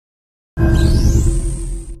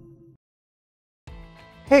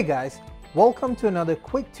Hey guys, welcome to another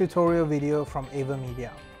quick tutorial video from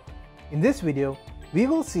AVerMedia. In this video, we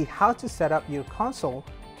will see how to set up your console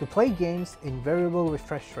to play games in variable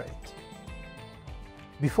refresh rate.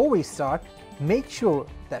 Before we start, make sure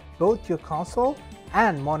that both your console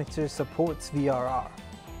and monitor supports VRR.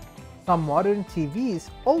 Some modern TVs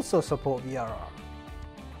also support VRR.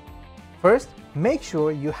 First, make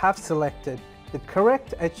sure you have selected the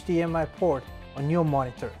correct HDMI port on your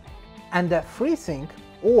monitor and that FreeSync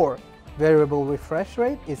or variable refresh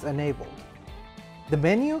rate is enabled. The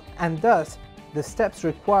menu and thus the steps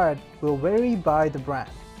required will vary by the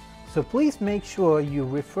brand, so please make sure you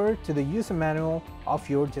refer to the user manual of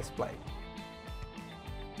your display.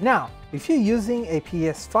 Now, if you're using a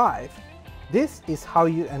PS5, this is how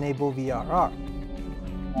you enable VRR.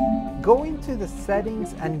 Go into the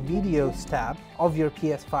Settings and Videos tab of your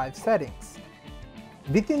PS5 settings.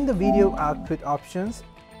 Within the video output options,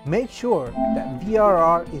 make sure that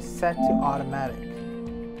VRR is set to automatic.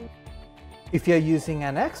 If you're using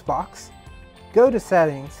an Xbox, go to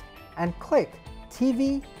Settings and click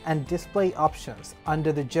TV and Display Options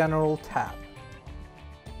under the General tab.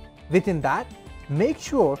 Within that, make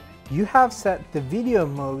sure you have set the video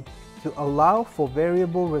mode to allow for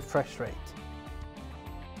variable refresh rate.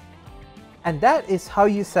 And that is how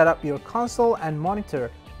you set up your console and monitor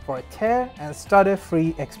for a tear and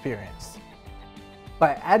stutter-free experience.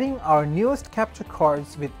 By adding our newest capture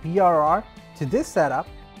cards with VRR to this setup,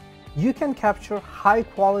 you can capture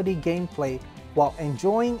high-quality gameplay while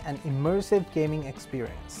enjoying an immersive gaming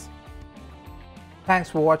experience. Thanks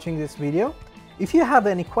for watching this video. If you have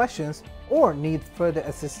any questions or need further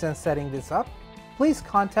assistance setting this up, please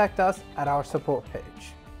contact us at our support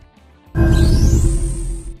page.